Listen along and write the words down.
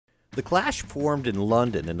The Clash formed in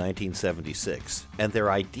London in 1976, and their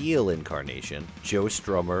ideal incarnation, JOE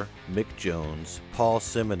STRUMMER, Mick Jones, Paul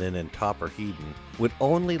Simonon, and Topper Headon, would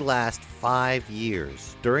only last 5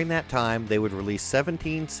 years. During that time, they would release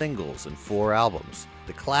 17 singles and 4 albums.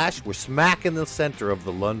 The Clash were smack in the center of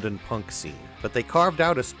the London punk scene, but they carved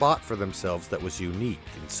out a spot for themselves that was unique,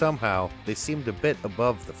 and somehow they seemed a bit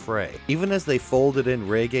above the fray. Even as they folded in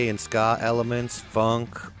reggae and ska elements,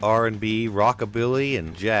 funk, R&B, rockabilly,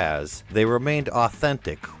 and jazz, they remained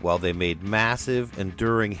authentic while they made massive,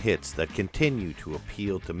 enduring hits that continue to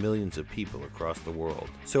appeal to millions of people across the world.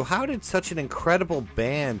 So how did such an incredible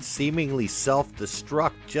band seemingly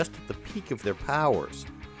self-destruct just at the peak of their powers?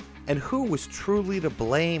 And who was truly to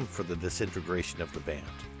blame for the disintegration of the band?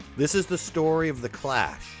 This is the story of The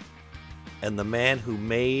Clash, and the man who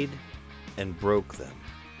made and broke them.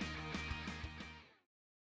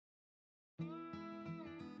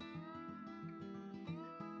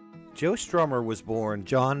 JOE STRUMMER was born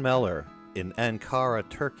John Mellor in Ankara,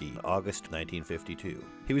 Turkey, August 1952.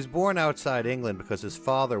 He was born outside England because his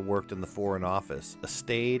father worked in the Foreign Office, a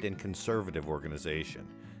staid and conservative organization.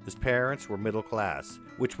 His parents were middle class,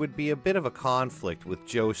 which would be a bit of a conflict with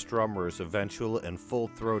JOE STRUMMER's eventual and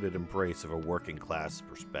full-throated embrace of a working-class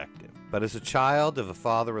perspective. But as a child of a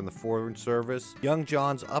father in the Foreign Service, young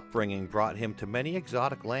John's upbringing brought him to many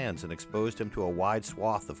exotic lands and exposed him to a wide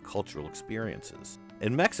swath of cultural experiences.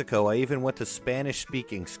 In Mexico, I even went to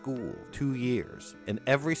Spanish-speaking school 2 years. In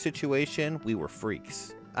every situation, we were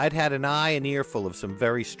freaks. I'd had an eye and ear full of some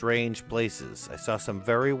very strange places. I saw some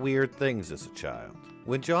very weird things as a child.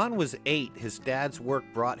 When John was 8, his dad's work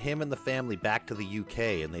brought him and the family back to the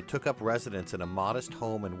UK, and they took up residence in a modest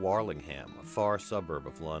home in Warlingham, a far suburb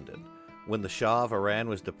of London. When the Shah of Iran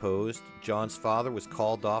was deposed, John's father was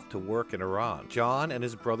called off to work in Iran. John and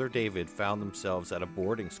his brother David found themselves at a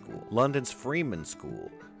boarding school, London's Frienemies School,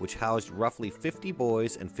 which housed roughly 50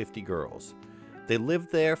 boys and 50 girls. They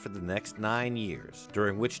lived there for the next 9 years,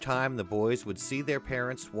 during which time the boys would see their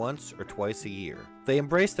parents once or twice a year. They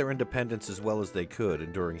embraced their independence as well as they could,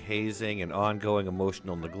 enduring hazing and ongoing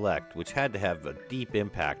emotional neglect, which had to have a deep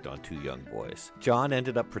impact on 2 young boys. John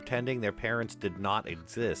ended up pretending their parents did not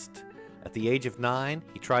exist. At the age of 9,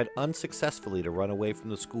 he tried unsuccessfully to run away from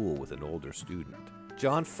the school with an older student.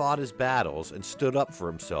 John fought his battles and stood up for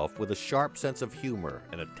himself with a sharp sense of humor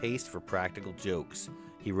and a taste for practical jokes.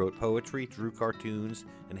 He wrote poetry, drew cartoons,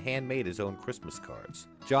 and handmade his own Christmas cards.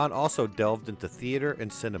 John also delved into theater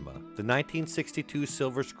and cinema. The 1962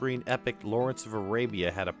 silver screen epic Lawrence of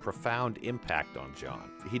Arabia had a profound impact on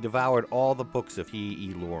John. He devoured all the books of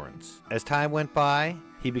E. Lawrence. As time went by,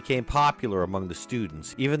 he became popular among the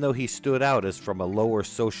students, even though he stood out as from a lower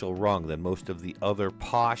social rung than most of the other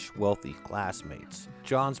posh, wealthy classmates.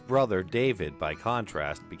 John's brother, David, by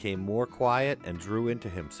contrast, became more quiet and drew into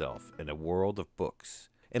himself in a world of books.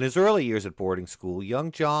 In his early years at boarding school, young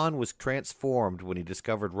John was transformed when he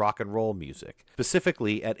discovered rock and roll music.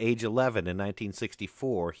 Specifically, at age 11 in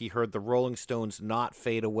 1964, he heard the Rolling Stones' Not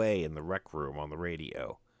Fade Away in the rec room on the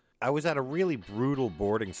radio. I was at a really brutal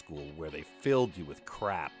boarding school where they filled you with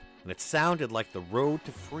crap, and it sounded like the road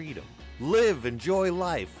to freedom. Live, enjoy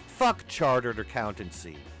life, fuck chartered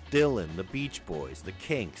accountancy. Dylan, the Beach Boys, the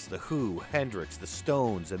Kinks, the Who, Hendrix, the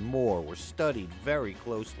Stones, and more were studied very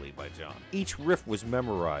closely by John. Each riff was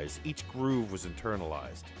memorized, each groove was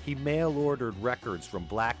internalized. He mail-ordered records from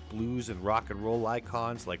black blues and rock and roll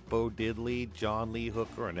icons like Bo Diddley, John Lee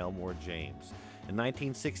Hooker, and Elmore James. In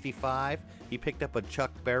 1965, he picked up a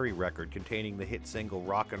Chuck Berry record containing the hit single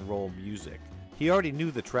Rock and Roll Music. He already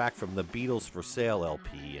knew the track from the Beatles for Sale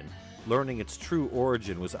LP, and learning its true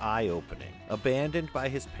origin was eye-opening. Abandoned by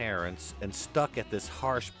his parents and stuck at this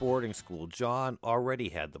harsh boarding school, John already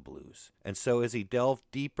had the blues. And so as he delved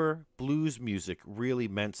deeper, blues music really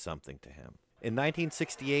meant something to him. In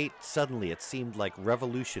 1968, suddenly it seemed like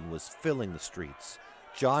revolution was filling the streets.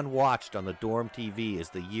 John watched on the dorm TV as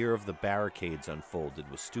the year of the Barricades unfolded,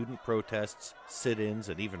 with student protests, sit-ins,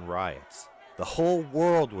 and even riots. The whole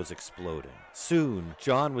world was exploding. Soon,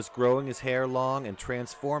 John was growing his hair long and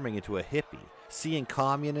transforming into a hippie. Seeing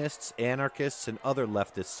communists, anarchists, and other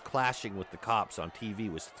leftists clashing with the cops on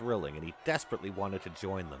TV was thrilling, and he desperately wanted to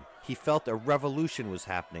join them. He felt a revolution was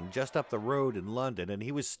happening just up the road in London, and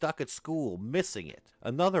he was stuck at school, missing it.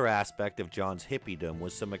 Another aspect of John's hippiedom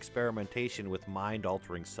was some experimentation with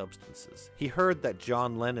mind-altering substances. He heard that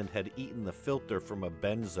John Lennon had eaten the filter from a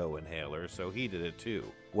benzo inhaler, so he did it too.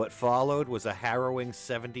 What followed was a harrowing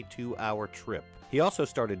 72-hour trip. He also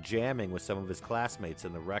started jamming with some of his classmates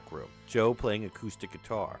in the rec room, Joe playing acoustic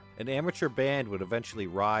guitar. An amateur band would eventually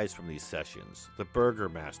rise from these sessions, the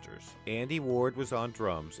Burgermasters. Andy Ward was on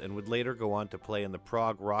drums, and and would later go on to play in the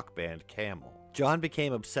prog rock band Camel. John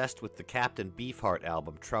became obsessed with the Captain Beefheart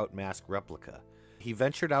album Trout Mask Replica. He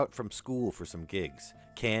ventured out from school for some gigs.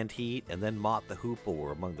 Canned Heat and then Mott the Hoople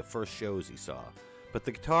were among the first shows he saw. But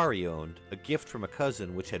the guitar he owned, a gift from a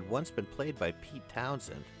cousin which had once been played by Pete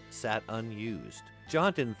Townsend, sat unused.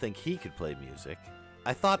 John didn't think he could play music.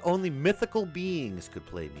 "I thought only mythical beings could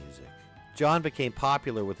play music." John became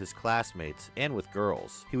popular with his classmates and with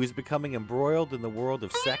girls. He was becoming embroiled in the world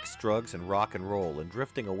of sex, drugs, and rock and roll, and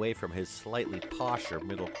drifting away from his slightly posher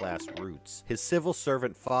middle-class roots. His civil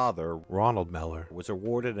servant father, Ronald Mellor, was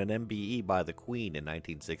awarded an MBE by the Queen in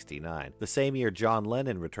 1969, the same year John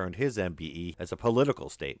Lennon returned his MBE as a political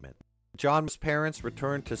statement. John's parents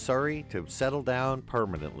returned to Surrey to settle down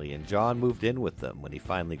permanently, and John moved in with them when he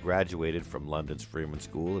finally graduated from London's Freeman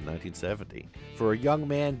School in 1970. For a young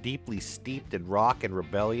man deeply steeped in rock and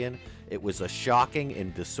rebellion, it was a shocking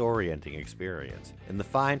and disorienting experience. In the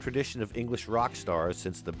fine tradition of English rock stars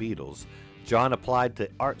since the Beatles, John applied to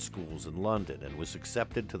art schools in London and was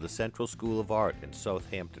accepted to the Central School of Art in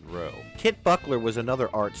Southampton Row. Kit Buckler was another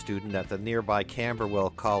art student at the nearby Camberwell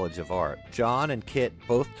College of Art. John and Kit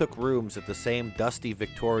both took rooms at the same dusty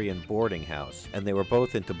Victorian boarding house, and they were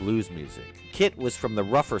both into blues music. Kit was from the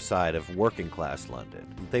rougher side of working-class London.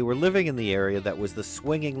 They were living in the area that was the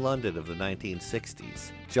swinging London of the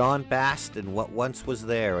 1960s. John basked in what once was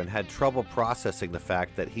there and had trouble processing the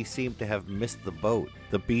fact that he seemed to have missed the boat.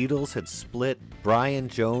 The Beatles had split, Brian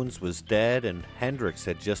Jones was dead, and Hendrix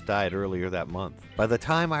had just died earlier that month. By the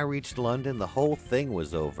time I reached London, the whole thing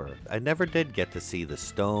was over. I never did get to see the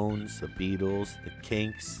Stones, the Beatles, the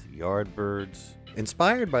Kinks, Yardbirds.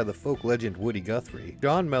 Inspired by the folk legend Woody Guthrie,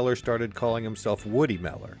 John Mellor started calling himself Woody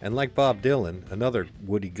Mellor, and like Bob Dylan, another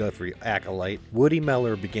Woody Guthrie acolyte, Woody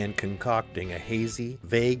Mellor began concocting a hazy,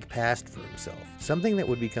 vague past for himself, something that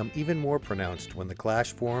would become even more pronounced when the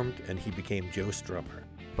Clash formed and he became JOE Strummer.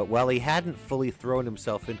 But while he hadn't fully thrown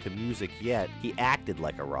himself into music yet, he acted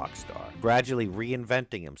like a rock star, gradually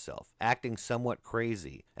reinventing himself, acting somewhat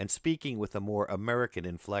crazy, and speaking with a more American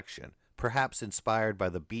inflection, perhaps inspired by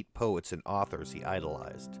the beat poets and authors he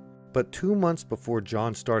idolized. But 2 months before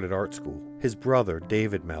John started art school, his brother,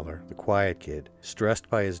 David Mellor, the quiet kid, stressed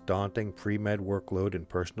by his daunting pre-med workload and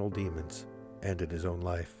personal demons, ended his own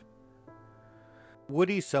life.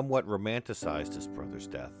 Woody somewhat romanticized his brother's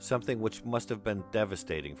death, something which must have been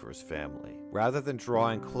devastating for his family. Rather than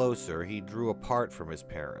drawing closer, he drew apart from his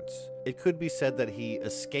parents. It could be said that he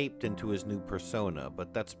escaped into his new persona,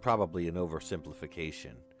 but that's probably an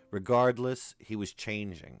oversimplification. Regardless, he was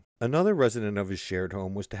changing. Another resident of his shared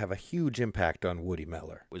home was to have a huge impact on Woody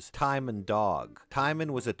Mellor. It was Timon Dog.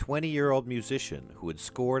 Timon was a 20-year-old musician who had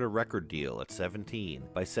scored a record deal at 17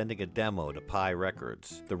 by sending a demo to Pi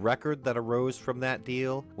Records. The record that arose from that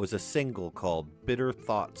deal was a single called Bitter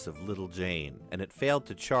Thoughts of Little Jane, and it failed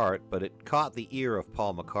to chart, but it caught the ear of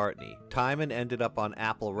Paul McCartney. Timon ended up on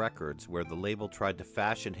Apple Records, where the label tried to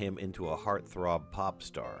fashion him into a heartthrob pop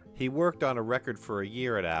star. He worked on a record for a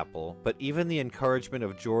year at Apple, but even the encouragement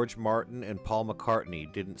of George Martin and Paul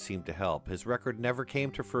McCartney didn't seem to help. His record never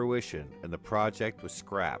came to fruition, and the project was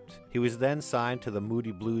scrapped. He was then signed to the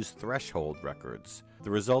Moody Blues Threshold Records.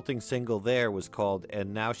 The resulting single there was called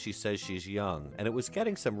And Now She Says She's Young, and it was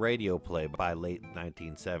getting some radio play by late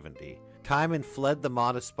 1970. Timon fled the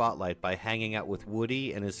modest spotlight by hanging out with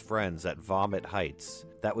Woody and his friends at Vomit Heights.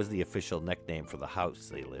 That was the official nickname for the house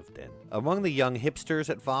they lived in. Among the young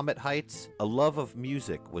hipsters at Vomit Heights, a love of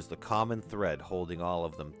music was the common thread holding all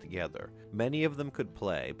of them together. Many of them could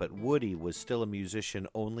play, but Woody was still a musician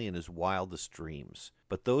only in his wildest dreams.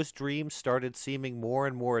 But those dreams started seeming more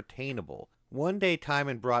and more attainable. One day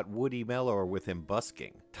Timon brought Woody Mellor with him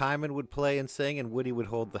busking. Timon would play and sing and Woody would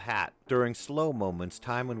hold the hat. During slow moments,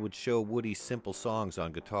 Timon would show Woody simple songs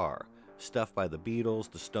on guitar. Stuff by the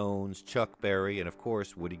Beatles, the Stones, Chuck Berry, and of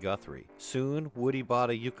course Woody Guthrie. Soon, Woody bought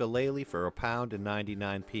a ukulele for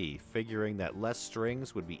 £1.99, figuring that less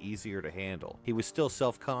strings would be easier to handle. He was still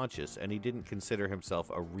self-conscious, and he didn't consider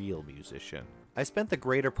himself a real musician. I spent the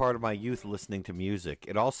greater part of my youth listening to music.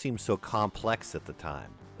 It all seemed so complex at the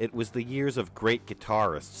time. It was the years of great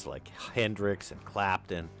guitarists like Hendrix and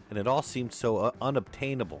Clapton, and it all seemed so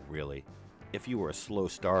unobtainable, really, if you were a slow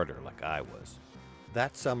starter like I was.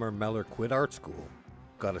 That summer, Mellor quit art school,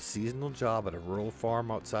 got a seasonal job at a rural farm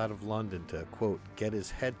outside of London to, quote, get his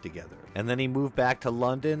head together. And then he moved back to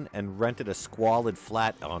London and rented a squalid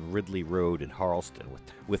flat on Ridley Road in Harleston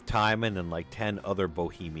with Timon and like 10 other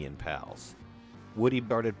bohemian pals. Woody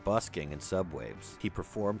started busking in subways. He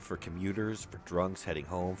performed for commuters, for drunks heading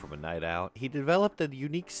home from a night out. He developed a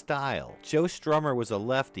unique style. Joe Strummer was a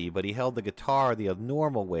lefty, but he held the guitar the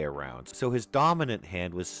normal way around, so his dominant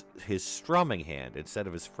hand was his strumming hand instead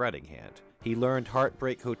of his fretting hand. He learned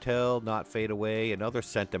Heartbreak Hotel, Not Fade Away, and other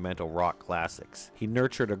sentimental rock classics. He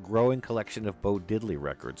nurtured a growing collection of Bo Diddley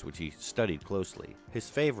records, which he studied closely. His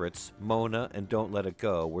favorites, Mona and Don't Let It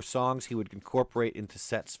Go, were songs he would incorporate into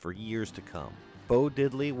sets for years to come. Bo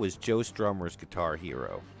Diddley was Joe Strummer's guitar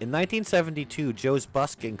hero. In 1972, Joe's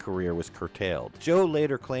busking career was curtailed. Joe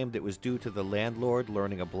later claimed it was due to the landlord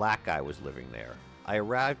learning a black guy was living there. I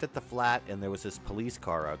arrived at the flat and there was this police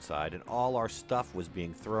car outside and all our stuff was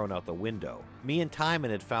being thrown out the window. Me and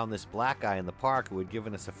Timon had found this black guy in the park who had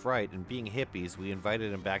given us a fright, and being hippies, we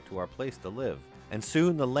invited him back to our place to live. And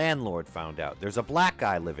soon the landlord found out there's a black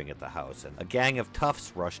guy living at the house, and a gang of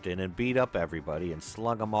toughs rushed in and beat up everybody and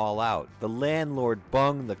slung them all out. The landlord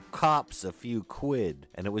bunged the cops a few quid,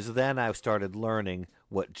 and it was then I started learning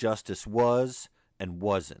what justice was and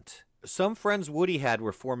wasn't. Some friends Woody had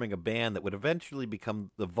were forming a band that would eventually become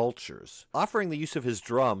the Vultures. Offering the use of his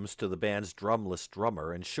drums to the band's drumless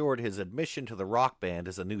drummer ensured his admission to the rock band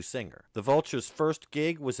as a new singer. The Vultures' first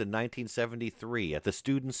gig was in 1973 at the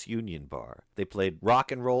Students' Union Bar. They played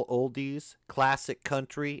rock and roll oldies, classic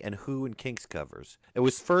country, and Who and Kinks covers. It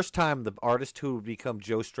was the first time the artist who would become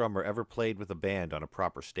Joe Strummer ever played with a band on a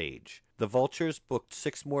proper stage. The Vultures booked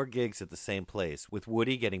 6 more gigs at the same place, with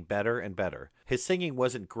Woody getting better and better. His singing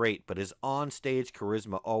wasn't great, but his on-stage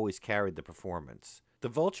charisma always carried the performance. The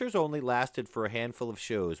Vultures only lasted for a handful of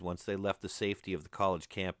shows once they left the safety of the college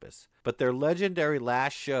campus, but their legendary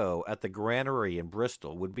last show at the Granary in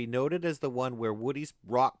Bristol would be noted as the one where Woody's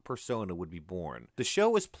rock persona would be born. The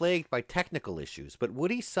show was plagued by technical issues, but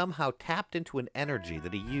Woody somehow tapped into an energy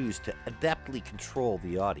that he used to adeptly control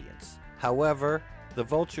the audience. However, the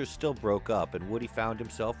Vultures still broke up, and Woody found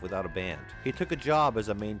himself without a band. He took a job as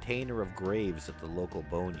a maintainer of graves at the local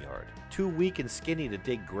boneyard. Too weak and skinny to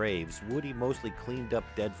dig graves, Woody mostly cleaned up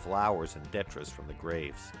dead flowers and detritus from the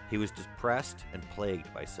graves. He was depressed and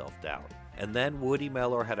plagued by self-doubt. And then Woody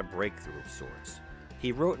Mellor had a breakthrough of sorts.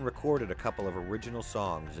 He wrote and recorded a couple of original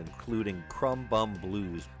songs, including Crumb Bum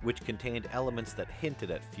Blues, which contained elements that hinted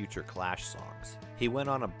at future Clash songs. He went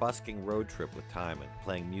on a busking road trip with Timon,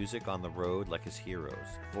 playing music on the road like his heroes,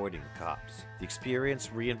 avoiding the cops. The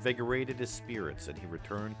experience reinvigorated his spirits, and he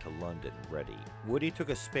returned to London ready. Woody took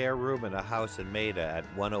a spare room in a house in Maida at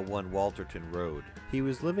 101 Walterton Road. He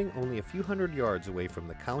was living only a few hundred yards away from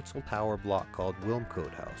the council tower block called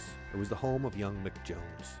Wilmcote House. It was the home of young Mick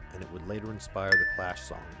Jones, and it would later inspire the Clash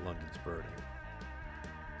song, London's Burning.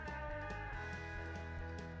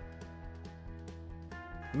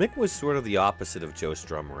 Mick was sort of the opposite of Joe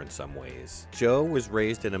Strummer in some ways. Joe was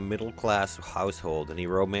raised in a middle-class household, and he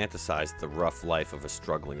romanticized the rough life of a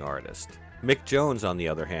struggling artist. Mick Jones, on the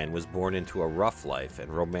other hand, was born into a rough life and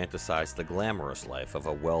romanticized the glamorous life of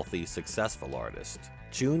a wealthy, successful artist.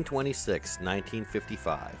 June 26,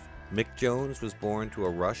 1955. Mick Jones was born to a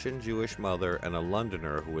Russian Jewish mother and a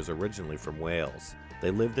Londoner who was originally from Wales.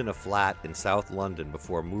 They lived in a flat in South London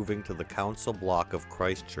before moving to the council block of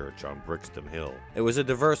Christchurch on Brixton Hill. It was a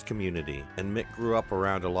diverse community, and Mick grew up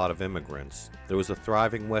around a lot of immigrants. There was a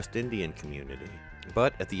thriving West Indian community.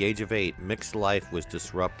 But at the age of 8, Mick's life was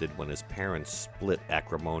disrupted when his parents split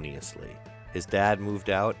acrimoniously. His dad moved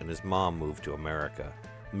out and his mom moved to America.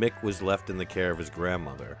 Mick was left in the care of his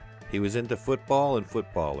grandmother. He was into football and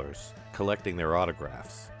footballers, collecting their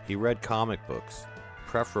autographs. He read comic books,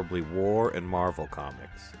 preferably war and Marvel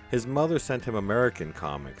comics. His mother sent him American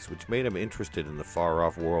comics, which made him interested in the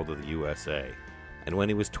far-off world of the USA. And when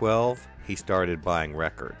he was 12, he started buying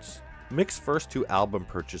records. Mick's first 2 album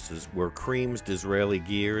purchases were Cream's Disraeli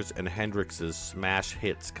Gears and Hendrix's Smash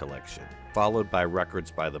Hits collection, followed by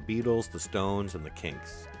records by the Beatles, the Stones, and the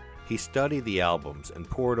Kinks. He studied the albums and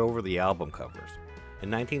pored over the album covers. In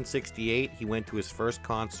 1968, he went to his first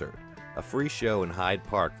concert, a free show in Hyde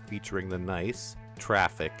Park featuring The Nice,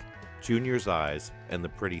 Traffic, Junior's Eyes, and The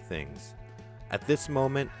Pretty Things. At this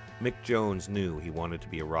moment, Mick Jones knew he wanted to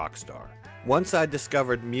be a rock star. Once I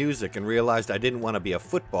discovered music and realized I didn't want to be a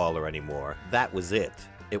footballer anymore, that was it.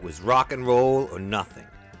 It was rock and roll or nothing.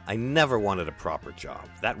 I never wanted a proper job.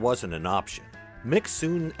 That wasn't an option. Mick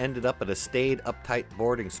soon ended up at a staid, uptight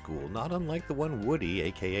boarding school, not unlike the one Woody,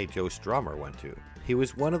 aka Joe Strummer, went to. He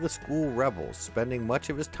was one of the school rebels, spending much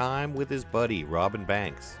of his time with his buddy, Robin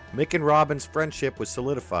Banks. Mick and Robin's friendship was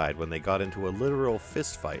solidified when they got into a literal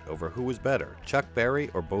fistfight over who was better, Chuck Berry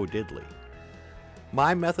or Bo Diddley.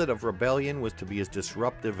 My method of rebellion was to be as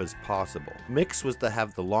disruptive as possible. Mick's was to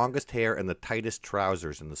have the longest hair and the tightest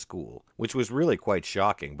trousers in the school, which was really quite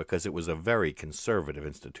shocking because it was a very conservative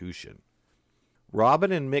institution.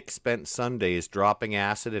 Robin and Mick spent Sundays dropping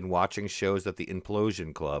acid and watching shows at the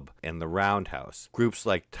Implosion Club and the Roundhouse, groups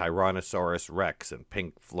like Tyrannosaurus Rex and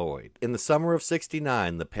Pink Floyd. In the summer of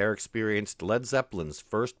 '69, the pair experienced Led Zeppelin's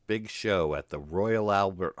first big show at the Royal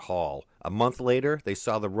Albert Hall. A month later, they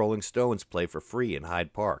saw the Rolling Stones play for free in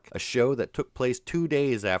Hyde Park, a show that took place 2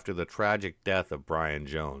 days after the tragic death of Brian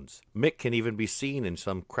Jones. Mick can even be seen in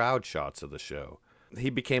some crowd shots of the show. He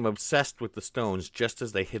became obsessed with the Stones just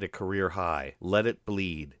as they hit a career high. Let It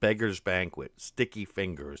Bleed, Beggar's Banquet, Sticky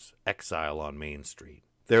Fingers, Exile on Main Street.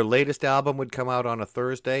 Their latest album would come out on a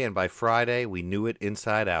Thursday, and by Friday, we knew it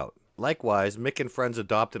inside out. Likewise, Mick and friends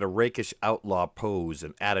adopted a rakish outlaw pose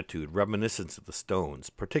and attitude reminiscent of the Stones,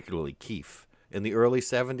 particularly Keith. In the early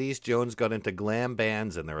 70s, Jones got into glam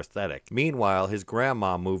bands and their aesthetic. Meanwhile, his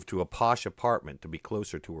grandma moved to a posh apartment to be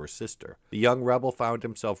closer to her sister. The young rebel found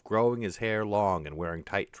himself growing his hair long and wearing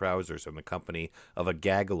tight trousers in the company of a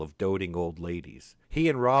gaggle of doting old ladies. He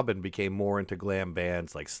and Robin became more into glam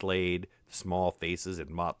bands like Slade, Small Faces, and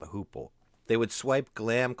Mott the Hoople. They would swipe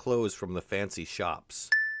glam clothes from the fancy shops.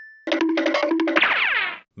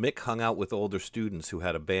 Mick hung out with older students who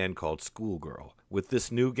had a band called Schoolgirl. With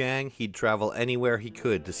this new gang, he'd travel anywhere he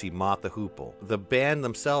could to see Mott the Hoople. The band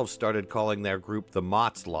themselves started calling their group the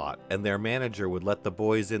Mott's Lot, and their manager would let the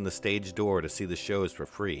boys in the stage door to see the shows for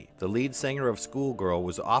free. The lead singer of Schoolgirl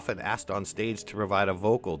was often asked on stage to provide a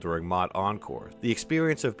vocal during Mott encores. The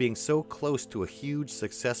experience of being so close to a huge,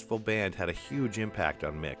 successful band had a huge impact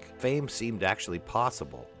on Mick. Fame seemed actually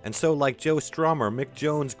possible. And so, like Joe Strummer, Mick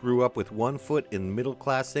Jones grew up with one foot in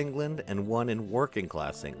middle-class England and one in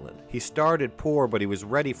working-class England. He started poor, but he was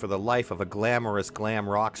ready for the life of a glamorous glam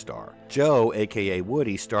rock star. Joe, aka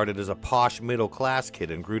Woody, started as a posh middle-class kid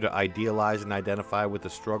and grew to idealize and identify with the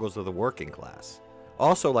struggles of the working class.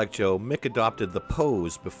 Also like Joe, Mick adopted the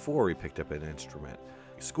pose before he picked up an instrument.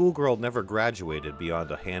 Schoolgirl never graduated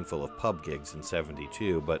beyond a handful of pub gigs in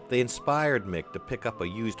 '72, but they inspired Mick to pick up a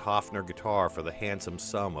used Hofner guitar for the handsome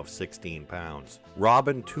sum of 16 pounds.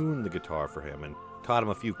 Robin tuned the guitar for him and taught him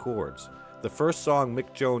a few chords. The first song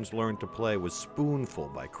Mick Jones learned to play was Spoonful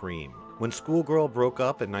by Cream. When Schoolgirl broke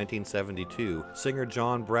up in 1972, singer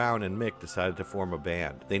John Brown and Mick decided to form a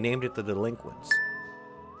band. They named it the Delinquents.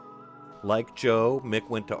 Like Joe, Mick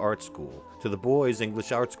went to art school. To the boys,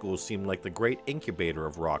 English art schools seemed like the great incubator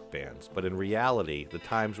of rock bands, but in reality, the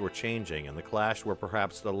times were changing and the Clash were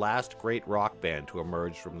perhaps the last great rock band to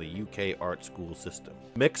emerge from the UK art school system.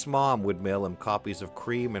 Mick's mom would mail him copies of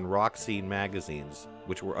Cream and Rock Scene magazines,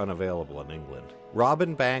 which were unavailable in England.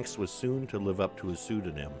 Robin Banks was soon to live up to his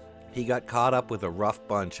pseudonym. He got caught up with a rough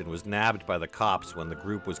bunch and was nabbed by the cops when the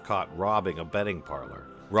group was caught robbing a betting parlor.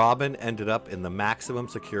 Robin ended up in the maximum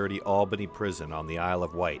security Albany prison on the Isle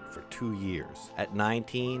of Wight for 2 years. At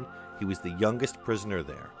 19, he was the youngest prisoner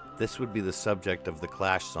there. This would be the subject of the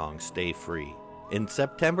Clash song Stay Free. In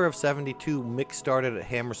September of '72, Mick started at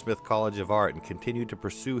Hammersmith College of Art and continued to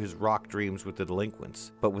pursue his rock dreams with the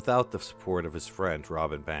Delinquents, but without the support of his friend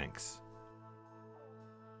Robin Banks.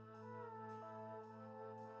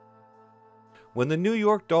 When the New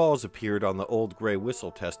York Dolls appeared on the Old Grey Whistle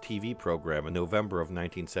Test TV program in November of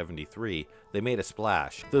 1973, they made a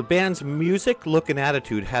splash. The band's music, look, and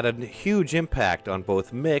attitude had a huge impact on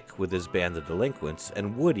both Mick with his band The Delinquents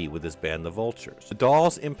and Woody with his band The Vultures. The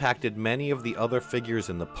Dolls impacted many of the other figures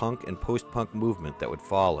in the punk and post-punk movement that would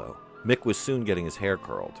follow. Mick was soon getting his hair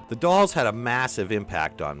curled. The Dolls had a massive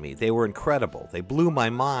impact on me. They were incredible. They blew my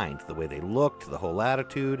mind. The way they looked, the whole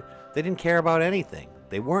attitude. They didn't care about anything.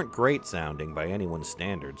 They weren't great sounding by anyone's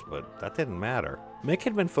standards, but that didn't matter. Mick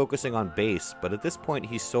had been focusing on bass, but at this point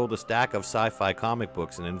he sold a stack of sci-fi comic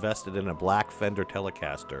books and invested in a black Fender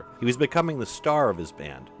Telecaster. He was becoming the star of his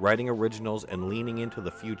band, writing originals and leaning into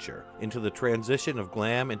the future, into the transition of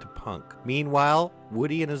glam into punk. Meanwhile,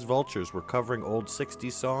 Woody and his Vultures were covering old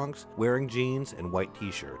 '60s songs, wearing jeans and white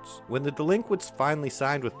t-shirts. When the Delinquents finally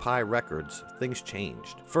signed with Pie Records, things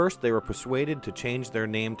changed. First, they were persuaded to change their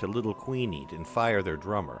name to Little Queenie and fire their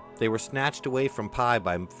drummer. They were snatched away from Pie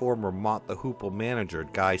by former Mott the Hoople manager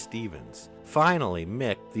Guy Stevens. Finally,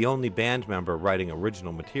 Mick, the only band member writing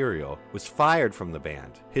original material, was fired from the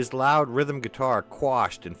band. His loud rhythm guitar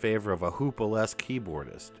quashed in favor of a Hoople-esque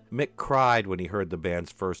keyboardist. Mick cried when he heard the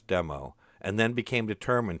band's first demo, and then became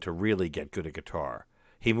determined to really get good at guitar.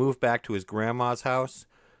 He moved back to his grandma's house,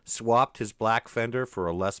 swapped his black Fender for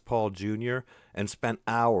a Les Paul Jr., and spent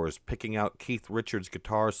hours picking out Keith Richards'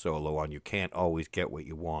 guitar solo on You Can't Always Get What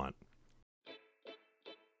You Want.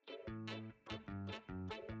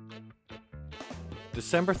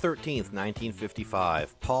 December 13th,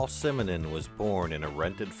 1955, Paul Simonon was born in a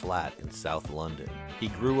rented flat in South London. He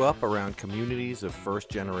grew up around communities of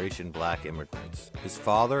first-generation black immigrants. His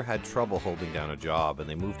father had trouble holding down a job and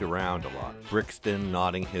they moved around a lot. Brixton,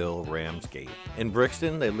 Notting Hill, Ramsgate. In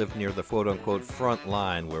Brixton, they lived near the quote-unquote front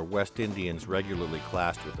line where West Indians regularly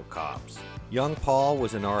clashed with the cops. Young Paul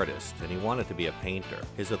was an artist, and he wanted to be a painter.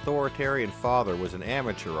 His authoritarian father was an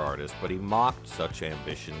amateur artist, but he mocked such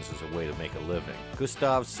ambitions as a way to make a living.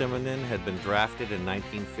 Gustav Simonon had been drafted in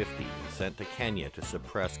 1950 and sent to Kenya to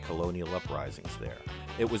suppress colonial uprisings there.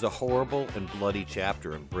 It was a horrible and bloody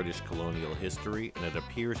chapter in British colonial history, and it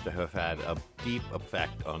appears to have had a deep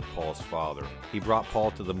effect on Paul's father. He brought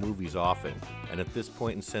Paul to the movies often, and at this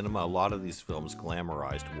point in cinema, a lot of these films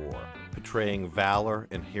glamorized war, portraying valor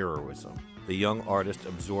and heroism. The young artist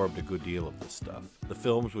absorbed a good deal of this stuff. The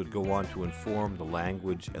films would go on to inform the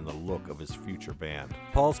language and the look of his future band.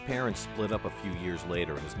 Paul's parents split up a few years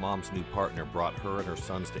later, and his mom's new partner brought her and her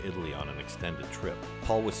sons to Italy on an extended trip.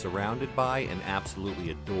 Paul was surrounded by and absolutely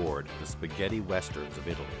adored the spaghetti westerns of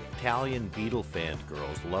Italy. Italian Beatle-fanned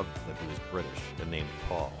girls loved that he was British and named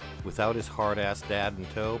Paul. Without his hard-ass dad in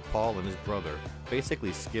tow, Paul and his brother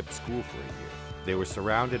basically skipped school for a year. They were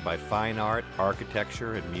surrounded by fine art,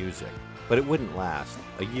 architecture, and music. But it wouldn't last.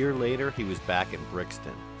 A year later, he was back in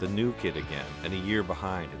Brixton, the new kid again, and a year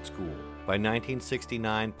behind in school. By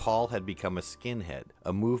 1969, Paul had become a skinhead,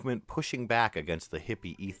 a movement pushing back against the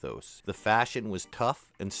hippie ethos. The fashion was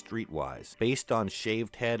tough and streetwise, based on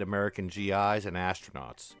shaved-head American GIs and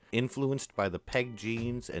astronauts, influenced by the peg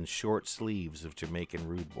jeans and short sleeves of Jamaican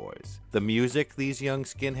rude boys. The music these young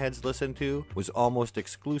skinheads listened to was almost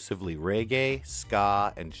exclusively reggae,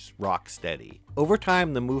 ska, and rock steady. Over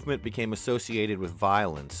time, the movement became associated with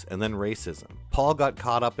violence and then racism. Paul got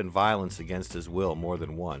caught up in violence against his will more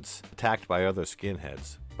than once, attacked by other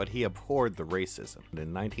skinheads, but he abhorred the racism.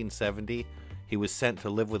 In 1970, he was sent to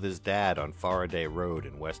live with his dad on Faraday Road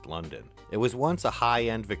in West London. It was once a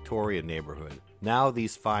high-end Victorian neighborhood. Now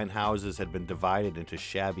these fine houses had been divided into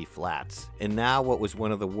shabby flats, and now what was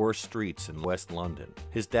one of the worst streets in West London.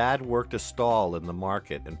 His dad worked a stall in the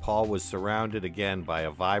market, and Paul was surrounded again by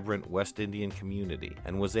a vibrant West Indian community,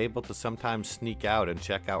 and was able to sometimes sneak out and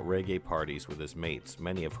check out reggae parties with his mates,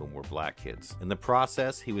 many of whom were black kids. In the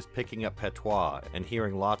process, he was picking up patois and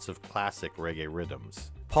hearing lots of classic reggae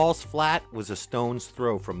rhythms. Paul's flat was a stone's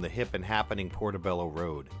throw from the hip and happening Portobello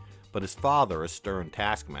Road, but his father, a stern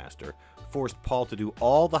taskmaster, forced Paul to do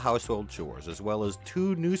all the household chores, as well as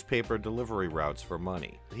 2 newspaper delivery routes for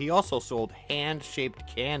money. He also sold hand-shaped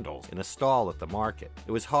candles in a stall at the market.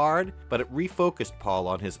 It was hard, but it refocused Paul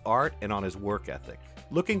on his art and on his work ethic.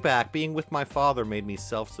 Looking back, being with my father made me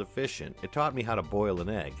self-sufficient. It taught me how to boil an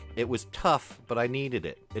egg. It was tough, but I needed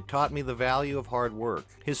it. It taught me the value of hard work.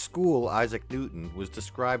 His school, Isaac Newton, was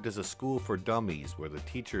described as a school for dummies where the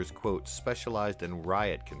teachers, quote, specialized in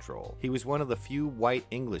riot control. He was one of the few white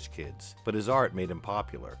English kids, but his art made him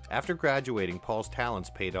popular. After graduating, Paul's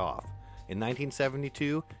talents paid off. In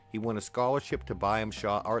 1972, he won a scholarship to Byam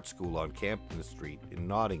Shaw Art School on Camden Street in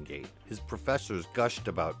Nottingham. His professors gushed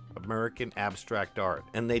about American abstract art,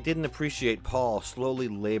 and they didn't appreciate Paul slowly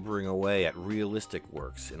laboring away at realistic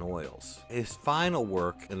works in oils. His final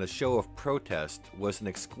work, in a show of protest, was an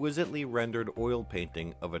exquisitely rendered oil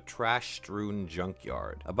painting of a trash-strewn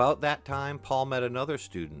junkyard. About that time, Paul met another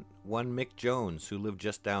student, one Mick Jones, who lived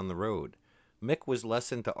just down the road. Mick was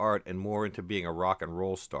less into art and more into being a rock and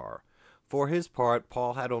roll star. For his part,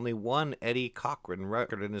 Paul had only one Eddie Cochran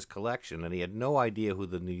record in his collection, and he had no idea who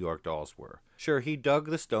the New York Dolls were. Sure, he dug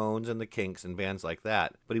the Stones and the Kinks and bands like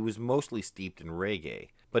that, but he was mostly steeped in reggae.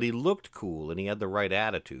 But he looked cool and he had the right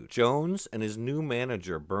attitude. Jones and his new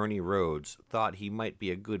manager, Bernie Rhodes, thought he might be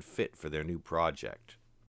a good fit for their new project.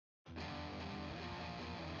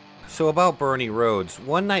 So about Bernie Rhodes,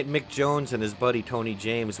 one night Mick Jones and his buddy Tony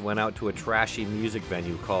James went out to a trashy music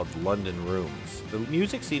venue called London Rooms. The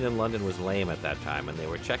music scene in London was lame at that time, and they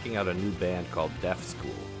were checking out a new band called Deaf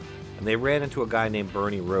School. And they ran into a guy named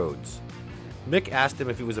Bernie Rhodes. Mick asked him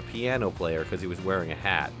if he was a piano player because he was wearing a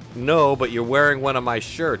hat. "No, but you're wearing one of my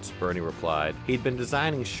shirts," Bernie replied. He'd been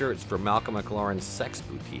designing shirts for Malcolm McLaren's Sex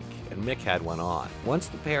Boutique, and Mick had one on. Once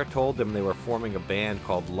the pair told him they were forming a band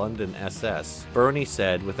called London SS, Bernie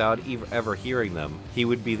said, without ever hearing them, he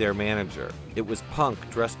would be their manager. It was punk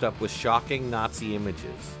dressed up with shocking Nazi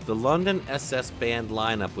images. The London SS band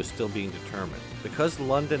lineup was still being determined. Because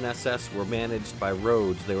London SS were managed by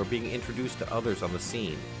Rhodes, they were being introduced to others on the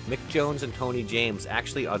scene. Mick Jones and Tony James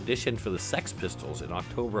actually auditioned for the Sex Pistols in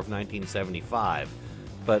October of 1975,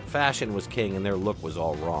 but fashion was king and their look was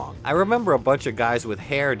all wrong. I remember a bunch of guys with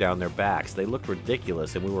hair down their backs. They looked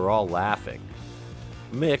ridiculous and we were all laughing.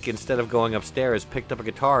 Mick, instead of going upstairs, picked up a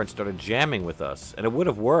guitar and started jamming with us, and it would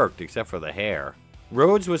have worked except for the hair.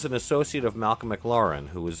 Rhodes was an associate of Malcolm McLaren,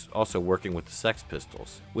 who was also working with the Sex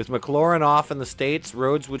Pistols. With McLaren off in the States,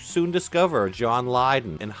 Rhodes would soon discover John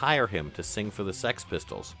Lydon and hire him to sing for the Sex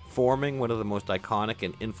Pistols, forming one of the most iconic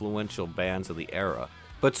and influential bands of the era.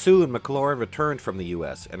 But soon, McLaren returned from the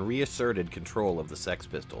US and reasserted control of the Sex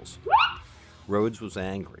Pistols. Rhodes was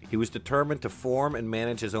angry. He was determined to form and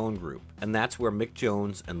manage his own group, and that's where Mick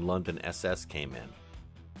Jones and London SS came in.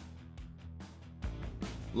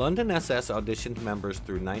 London SS auditioned members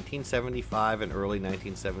through 1975 and early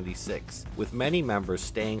 1976, with many members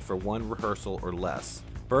staying for one rehearsal or less.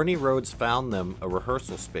 Bernie Rhodes found them a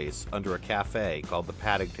rehearsal space under a cafe called the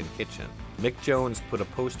Paddington Kitchen. Mick Jones put a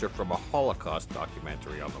poster from a Holocaust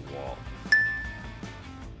documentary on the wall.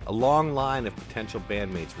 A long line of potential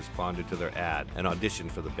bandmates responded to their ad and auditioned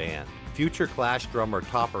for the band. Future Clash drummer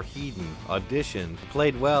Topper Headon auditioned,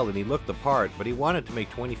 played well, and he looked the part, but he wanted to make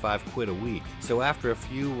 25 quid a week. So after a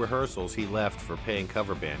few rehearsals, he left for paying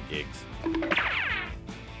cover band gigs.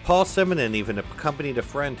 Paul Simonon even accompanied a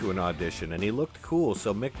friend to an audition, and he looked cool,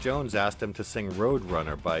 so Mick Jones asked him to sing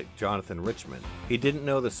Roadrunner by Jonathan Richman. He didn't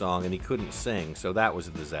know the song and he couldn't sing, so that was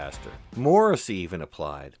a disaster. Morrissey even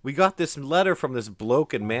applied. We got this letter from this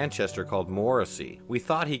bloke in Manchester called Morrissey. We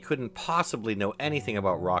thought he couldn't possibly know anything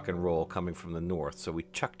about rock and roll coming from the north, so we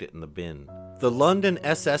chucked it in the bin. The London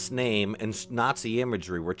SS name and Nazi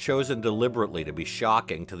imagery were chosen deliberately to be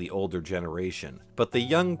shocking to the older generation, but the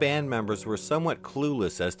young band members were somewhat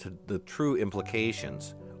clueless as to the true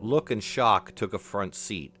implications. Look and shock took a front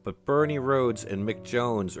seat, but Bernie Rhodes and Mick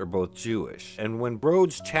Jones are both Jewish, and when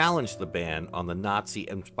Rhodes challenged the band on the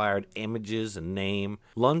Nazi-inspired images and name,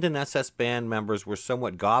 London SS band members were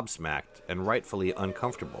somewhat gobsmacked and rightfully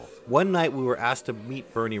uncomfortable. One night we were asked to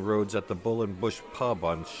meet Bernie Rhodes at the Bull and Bush pub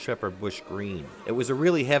on Shepherd Bush Green. It was a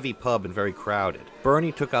really heavy pub and very crowded.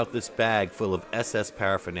 Bernie took out this bag full of SS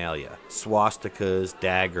paraphernalia, swastikas,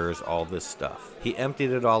 daggers, all this stuff. He emptied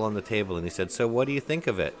it all on the table and he said, "So what do you think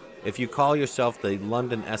of it? If you call yourself the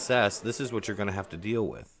London SS, this is what you're going to have to deal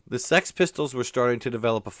with." The Sex Pistols were starting to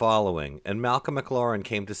develop a following, and Malcolm McLaren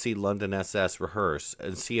came to see London SS rehearse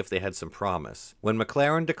and see if they had some promise. When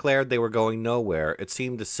McLaren declared they were going nowhere, it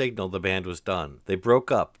seemed to signal the band was done. They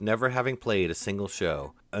broke up, never having played a single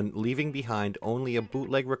show, and leaving behind only a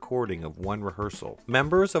bootleg recording of one rehearsal.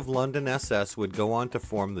 Members of London SS would go on to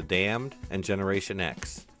form The Damned and Generation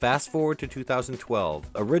X. Fast forward to 2012,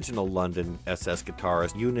 original London SS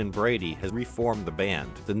guitarist Ewan Brady has reformed the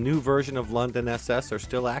band. The new version of London SS are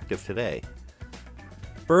still active today.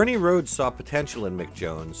 Bernie Rhodes saw potential in Mick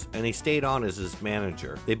Jones, and he stayed on as his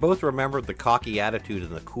manager. They both remembered the cocky attitude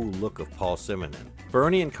and the cool look of Paul Simonon.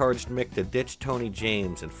 Bernie encouraged Mick to ditch Tony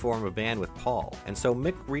James and form a band with Paul, and so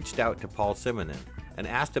Mick reached out to Paul Simonon and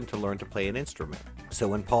asked him to learn to play an instrument. So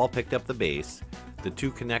when Paul picked up the bass, the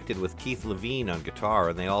two connected with Keith Levine on guitar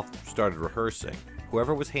and they all started rehearsing.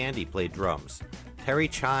 Whoever was handy played drums. Terry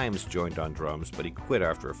Chimes joined on drums, but he quit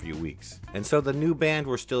after a few weeks. And so the new band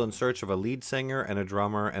were still in search of a lead singer and a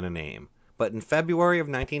drummer and a name. But in February of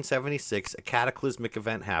 1976, a cataclysmic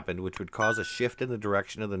event happened which would cause a shift in the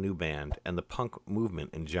direction of the new band and the punk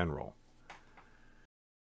movement in general.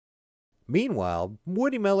 Meanwhile,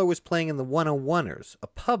 Woody Mellor was playing in the 101ers, a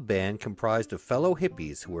pub band comprised of fellow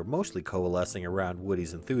hippies who were mostly coalescing around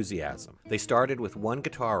Woody's enthusiasm. They started with one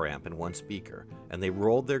guitar amp and one speaker, and they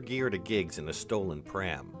rolled their gear to gigs in a stolen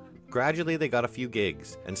pram. Gradually they got a few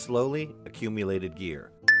gigs, and slowly accumulated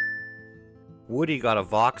gear. Woody got a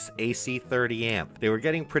Vox AC30 amp. They were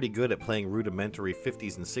getting pretty good at playing rudimentary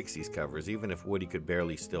 50s and 60s covers, even if Woody could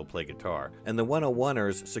barely still play guitar. And the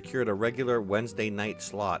 101ers secured a regular Wednesday night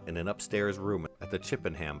slot in an upstairs room at the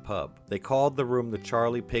Chippenham pub. They called the room the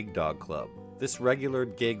Charlie Pig Dog Club. This regular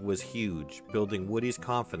gig was huge, building Woody's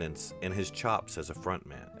confidence and his chops as a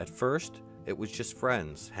frontman. At first, it was just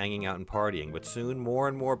friends hanging out and partying, but soon more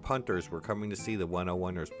and more punters were coming to see the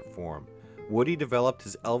 101ers perform. Woody developed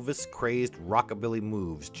his Elvis-crazed rockabilly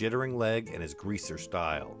moves, jittering leg, and his greaser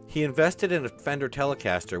style. He invested in a Fender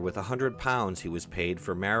Telecaster with £100 he was paid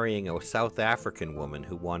for marrying a South African woman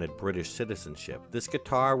who wanted British citizenship. This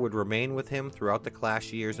guitar would remain with him throughout the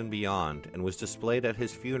Clash years and beyond, and was displayed at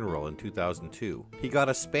his funeral in 2002. He got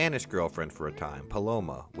a Spanish girlfriend for a time,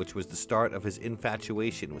 Paloma, which was the start of his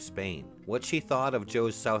infatuation with Spain. What she thought of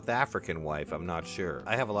Joe's South African wife, I'm not sure.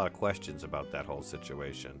 I have a lot of questions about that whole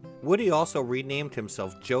situation. Woody also also renamed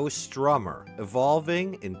himself JOE STRUMMER,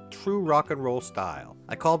 evolving in true rock and roll style.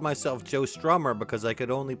 I called myself JOE STRUMMER because I could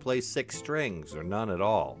only play 6 strings, or none at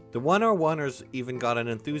all. The 101ers even got an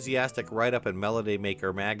enthusiastic write-up in Melody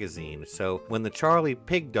Maker magazine, so when the Charlie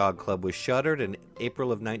Pig Dog Club was shuttered in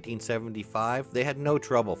April of 1975, they had no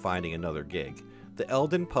trouble finding another gig. The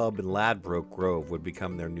Eldon Pub in Ladbroke Grove would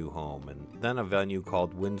become their new home, and then a venue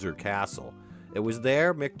called Windsor Castle. It was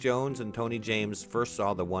there Mick Jones and Tony James first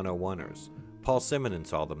saw the 101ers. Paul Simonon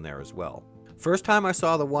saw them there as well. First time I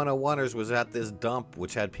saw the 101ers was at this dump,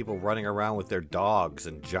 which had people running around with their dogs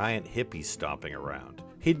and giant hippies stomping around.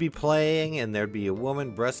 He'd be playing, and there'd be a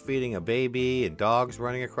woman breastfeeding a baby and dogs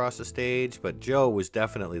running across the stage, but Joe was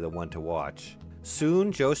definitely the one to watch.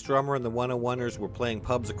 Soon, Joe Strummer and the 101ers were playing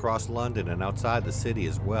pubs across London and outside the city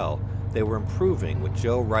as well. They were improving, with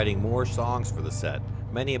Joe writing more songs for the set,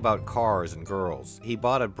 many about cars and girls. He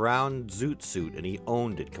bought a brown zoot suit and he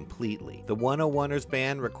owned it completely. The 101ers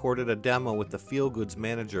band recorded a demo with the Feelgood's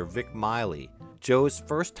manager Vic Miley, Joe's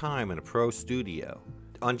first time in a pro studio.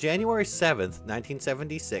 On January 7th,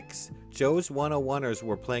 1976, Joe's 101ers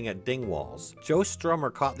were playing at Dingwalls. Joe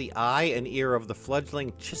Strummer caught the eye and ear of the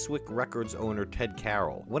fledgling Chiswick Records owner Ted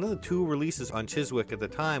Carroll. One of the 2 releases on Chiswick at the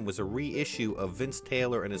time was a reissue of Vince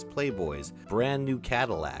Taylor and his Playboys' Brand New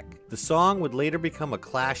Cadillac. The song would later become a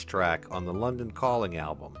Clash track on the London Calling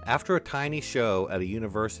album. After a tiny show at a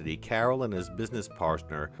university, Carroll and his business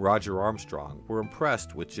partner, Roger Armstrong, were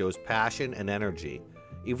impressed with Joe's passion and energy,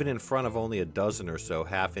 even in front of only a dozen or so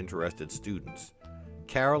half-interested students.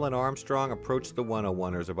 Carroll and Armstrong approached the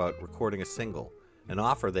 101ers about recording a single, an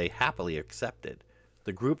offer they happily accepted.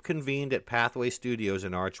 The group convened at Pathway Studios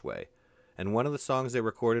in Archway, and one of the songs they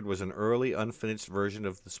recorded was an early unfinished version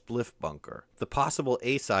of the Spliff Bunker. The possible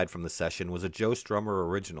A-side from the session was a Joe Strummer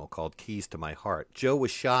original called Keys to My Heart. Joe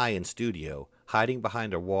was shy in studio, hiding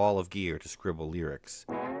behind a wall of gear to scribble lyrics.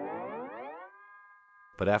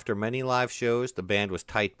 But after many live shows, the band was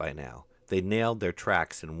tight by now. They nailed their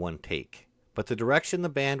tracks in one take. But the direction the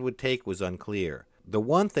band would take was unclear. The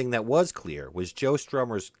one thing that was clear was Joe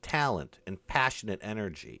Strummer's talent and passionate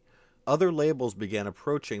energy. Other labels began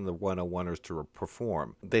approaching the 101ers to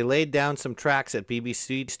perform. They laid down some tracks at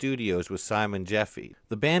BBC Studios with Simon Jeffy.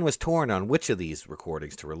 The band was torn on which of these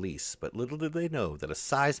recordings to release, but little did they know that a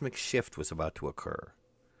seismic shift was about to occur.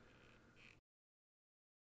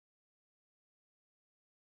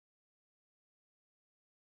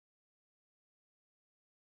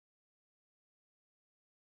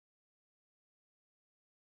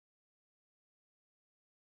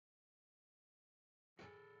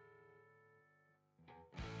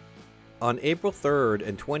 On April 3rd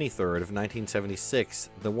and 23rd of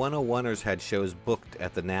 1976, the 101ers had shows booked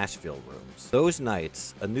at the Nashville Rooms. Those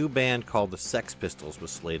nights, a new band called the Sex Pistols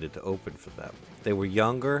was slated to open for them. They were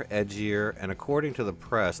younger, edgier, and according to the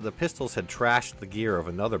press, the Pistols had trashed the gear of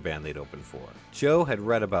another band they'd opened for. Joe had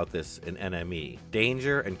read about this in NME.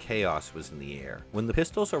 Danger and chaos was in the air. When the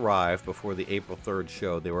Pistols arrived before the April 3rd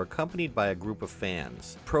show, they were accompanied by a group of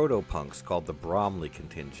fans, proto-punks called the Bromley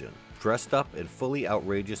Contingent, dressed up in fully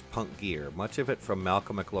outrageous punk gear, much of it from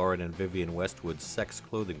Malcolm McLaren and Vivienne Westwood's Sex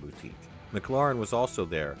Clothing Boutique. McLaren was also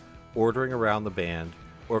there, ordering around the band,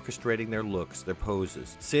 orchestrating their looks, their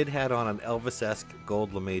poses. Sid had on an Elvis-esque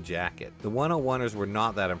gold lame jacket. The 101ers were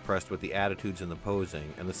not that impressed with the attitudes and the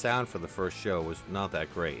posing, and the sound for the first show was not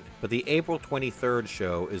that great. But the April 23rd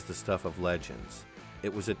show is the stuff of legends.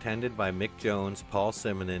 It was attended by Mick Jones, Paul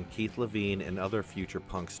Simonon, Keith Levine, and other future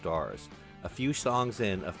punk stars. A few songs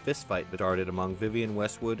in, a fistfight started among Vivienne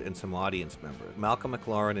Westwood and some audience members, Malcolm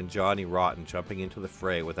McLaren and Johnny Rotten jumping into the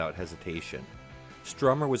fray without hesitation.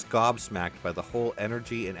 Strummer was gobsmacked by the whole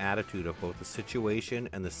energy and attitude of both the situation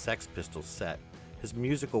and the Sex Pistols set. His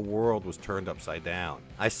musical world was turned upside down.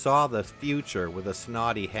 I saw the future with a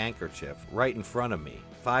snotty handkerchief right in front of me.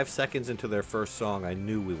 5 seconds into their first song, I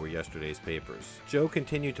knew we were yesterday's papers. Joe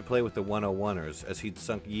continued to play with the 101ers as he'd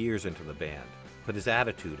sunk years into the band. But his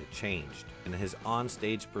attitude had changed, and his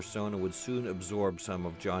on-stage persona would soon absorb some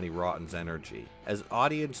of Johnny Rotten's energy. As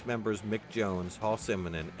audience members Mick Jones, Paul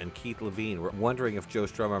Simonon, and Keith Levine were wondering if Joe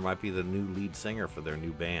Strummer might be the new lead singer for their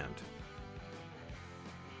new band.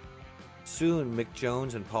 Soon, Mick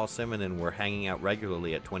Jones and Paul Simonon were hanging out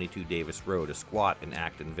regularly at 22 Davis Road, a squat in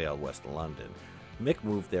Acton Vale, West London. Mick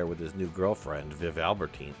moved there with his new girlfriend, Viv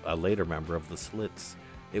Albertine, a later member of the Slits.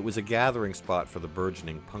 It was a gathering spot for the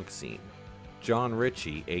burgeoning punk scene. John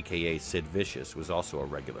Ritchie, aka Sid Vicious, was also a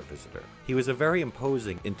regular visitor. He was a very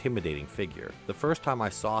imposing, intimidating figure. The first time I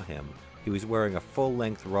saw him, he was wearing a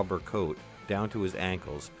full-length rubber coat down to his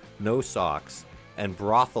ankles, no socks, and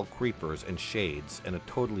brothel creepers and shades, and a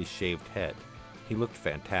totally shaved head. He looked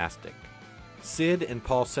fantastic. Sid and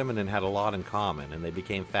Paul Simonon had a lot in common, and they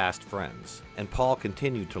became fast friends, and Paul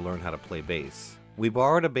continued to learn how to play bass. We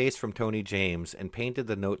borrowed a bass from Tony James and painted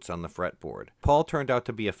the notes on the fretboard. Paul turned out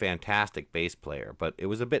to be a fantastic bass player, but it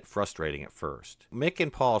was a bit frustrating at first. Mick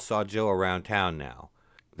and Paul saw Joe around town now.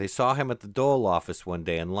 They saw him at the Dole office one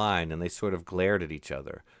day in line, and they sort of glared at each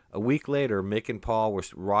other. A week later, Mick and Paul were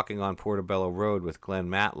rocking on Portobello Road with Glenn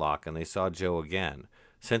Matlock, and they saw Joe again.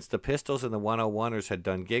 Since the Pistols and the 101ers had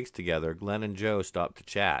done gigs together, Glenn and Joe stopped to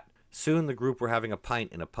chat. Soon the group were having a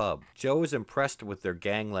pint in a pub. Joe was impressed with their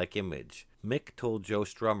gang-like image. Mick told Joe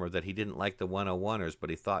Strummer that he didn't like the 101ers, but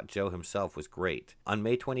he thought Joe himself was great. On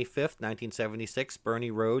May 25th, 1976, Bernie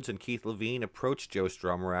Rhodes and Keith Levine approached Joe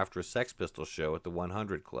Strummer after a Sex Pistols show at the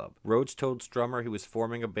 100 Club. Rhodes told Strummer he was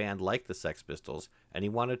forming a band like the Sex Pistols, and he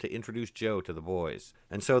wanted to introduce Joe to the boys.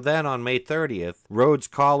 And so then, on May 30th, Rhodes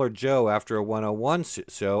collared Joe after a 101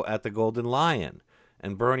 show at the Golden Lion.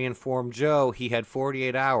 And Bernie informed Joe he had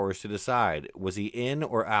 48 hours to decide, was he in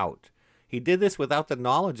or out? He did this without the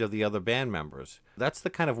knowledge of the other band members. That's the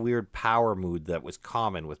kind of weird power mood that was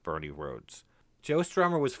common with Bernie Rhodes. Joe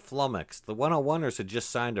Strummer was flummoxed. The 101ers had just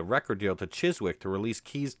signed a record deal to Chiswick to release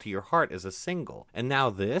Keys to Your Heart as a single. And now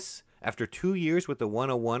this? After 2 years with the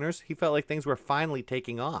 101ers, he felt like things were finally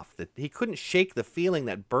taking off. That he couldn't shake the feeling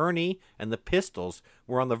that Bernie and the Pistols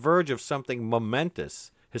were on the verge of something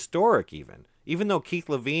momentous, historic even. Even though Keith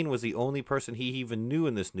Levine was the only person he even knew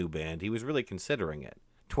in this new band, he was really considering it.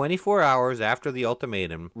 24 hours after the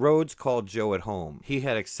ultimatum, Rhodes called Joe at home. He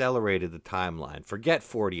had accelerated the timeline. Forget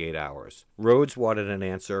 48 hours. Rhodes wanted an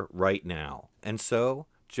answer right now. And so,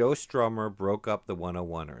 Joe Strummer broke up the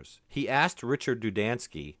 101ers. He asked Richard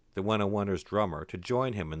Dudansky, the 101ers drummer, to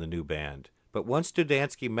join him in the new band. But once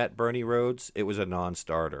Dudansky met Bernie Rhodes, it was a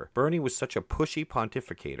non-starter. Bernie was such a pushy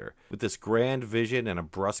pontificator, with this grand vision and a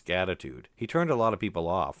brusque attitude. He turned a lot of people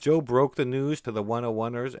off. Joe broke the news to the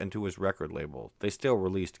 101ers and to his record label. They still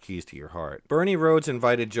released Keys to Your Heart. Bernie Rhodes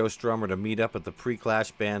invited Joe Strummer to meet up at the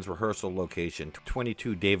pre-Clash band's rehearsal location,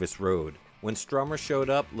 22 Davis Road. When Strummer showed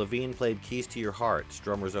up, Levine played Keys to Your Heart,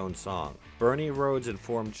 Strummer's own song. Bernie Rhodes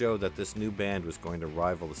informed Joe that this new band was going to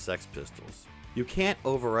rival the Sex Pistols. You can't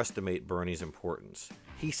overestimate Bernie's importance.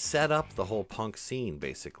 He set up the whole punk scene,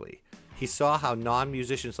 basically. He saw how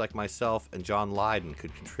non-musicians like myself and John Lydon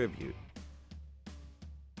could contribute.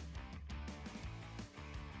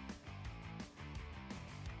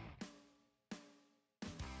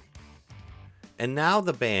 And now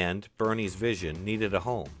the band, Bernie's vision, needed a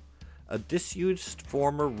home. A disused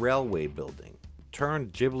former railway building,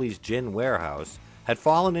 turned Ghibli's gin warehouse, had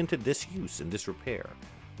fallen into disuse and disrepair.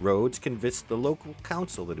 Rhodes convinced the local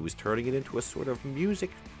council that he was turning it into a sort of music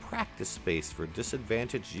practice space for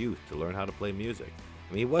disadvantaged youth to learn how to play music.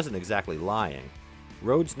 I mean, he wasn't exactly lying.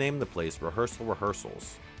 Rhodes named the place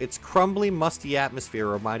Rehearsals. Its crumbly, musty atmosphere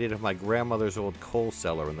reminded of my grandmother's old coal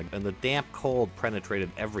cellar, and the damp cold penetrated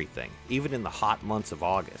everything, even in the hot months of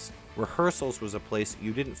August. Rehearsals was a place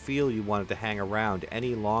you didn't feel you wanted to hang around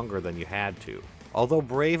any longer than you had to. Although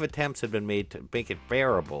brave attempts had been made to make it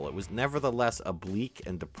bearable, it was nevertheless a bleak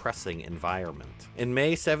and depressing environment. In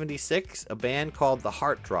May '76, a band called the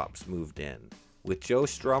Heartthrobs moved in. With Joe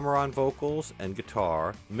Strummer on vocals and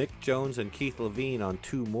guitar, Mick Jones and Keith Levine on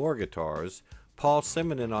 2 more guitars, Paul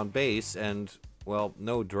Simonon on bass, and, well,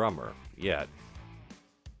 no drummer, yet.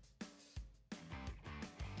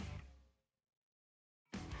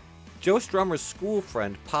 Joe Strummer's school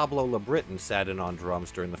friend Pablo LeBritton sat in on drums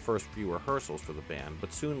during the first few rehearsals for the band,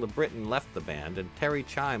 but soon LeBritton left the band and Terry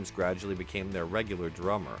Chimes gradually became their regular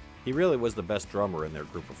drummer. He really was the best drummer in their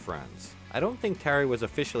group of friends. I don't think Terry was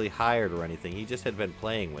officially hired or anything, he just had been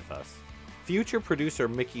playing with us. Future producer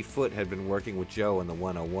Mickey Foote had been working with Joe and the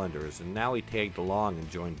 101ers, and now he tagged along and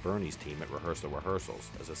joined Bernie's team at Rehearsals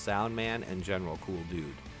as a sound man and general cool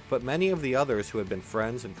dude. But many of the others who had been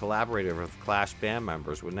friends and collaborated with Clash band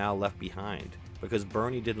members were now left behind, because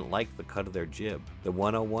Bernie didn't like the cut of their jib. The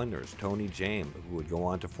 101ers, Tony James, who would go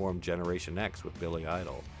on to form Generation X with Billy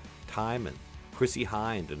Idol, Timon, Chrissie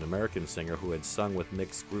Hynde, an American singer who had sung with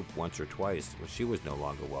Mick's group once or twice, but she was no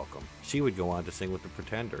longer welcome. She would go on to sing with the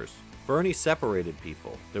Pretenders. Bernie separated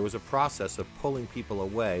people. There was a process of pulling people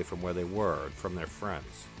away from where they were, from their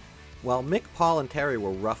friends. While Mick, Paul, and Terry were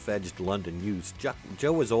rough-edged London youths,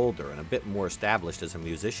 Joe was older and a bit more established as a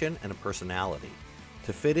musician and a personality.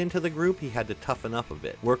 To fit into the group, he had to toughen up a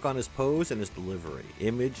bit, work on his pose and his delivery.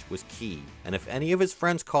 Image was key, and if any of his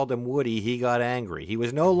friends called him Woody, he got angry. He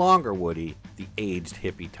was no longer Woody, the aged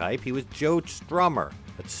hippie type. He was Joe Strummer,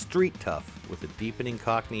 a street tough with a deepening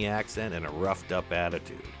Cockney accent and a roughed-up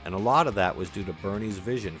attitude. And a lot of that was due to Bernie's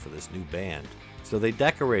vision for this new band. So they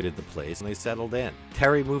decorated the place and they settled in.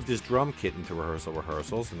 Terry moved his drum kit into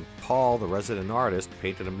rehearsals, and Paul, the resident artist,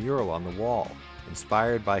 painted a mural on the wall,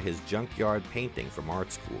 inspired by his junkyard painting from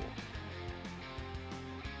art school.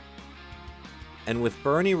 And with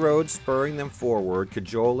Bernie Rhodes spurring them forward,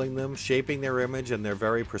 cajoling them, shaping their image and their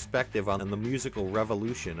very perspective on the musical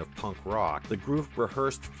revolution of punk rock, the group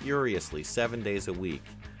rehearsed furiously 7 days a week.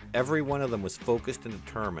 Every one of them was focused and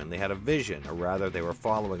determined. They had a vision, or rather they were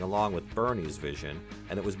following along with Bernie's vision,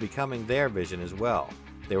 and it was becoming their vision as well.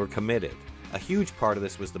 They were committed. A huge part of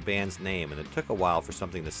this was the band's name, and it took a while for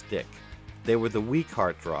something to stick. They were the Weak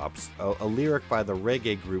Heart Drops, a lyric by the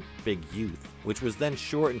reggae group Big Youth, which was then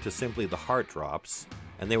shortened to simply the Heart Drops,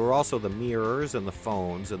 and they were also the Mirrors and the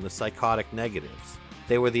Phones and the Psychotic Negatives.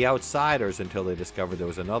 They were the Outsiders until they discovered there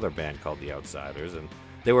was another band called the Outsiders, and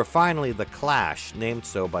they were finally the Clash, named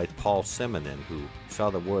so by Paul Simonon, who saw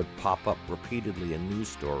the word pop up repeatedly in news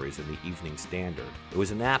stories in the Evening Standard. It was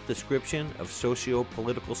an apt description of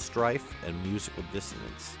socio-political strife and musical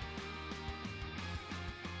dissonance.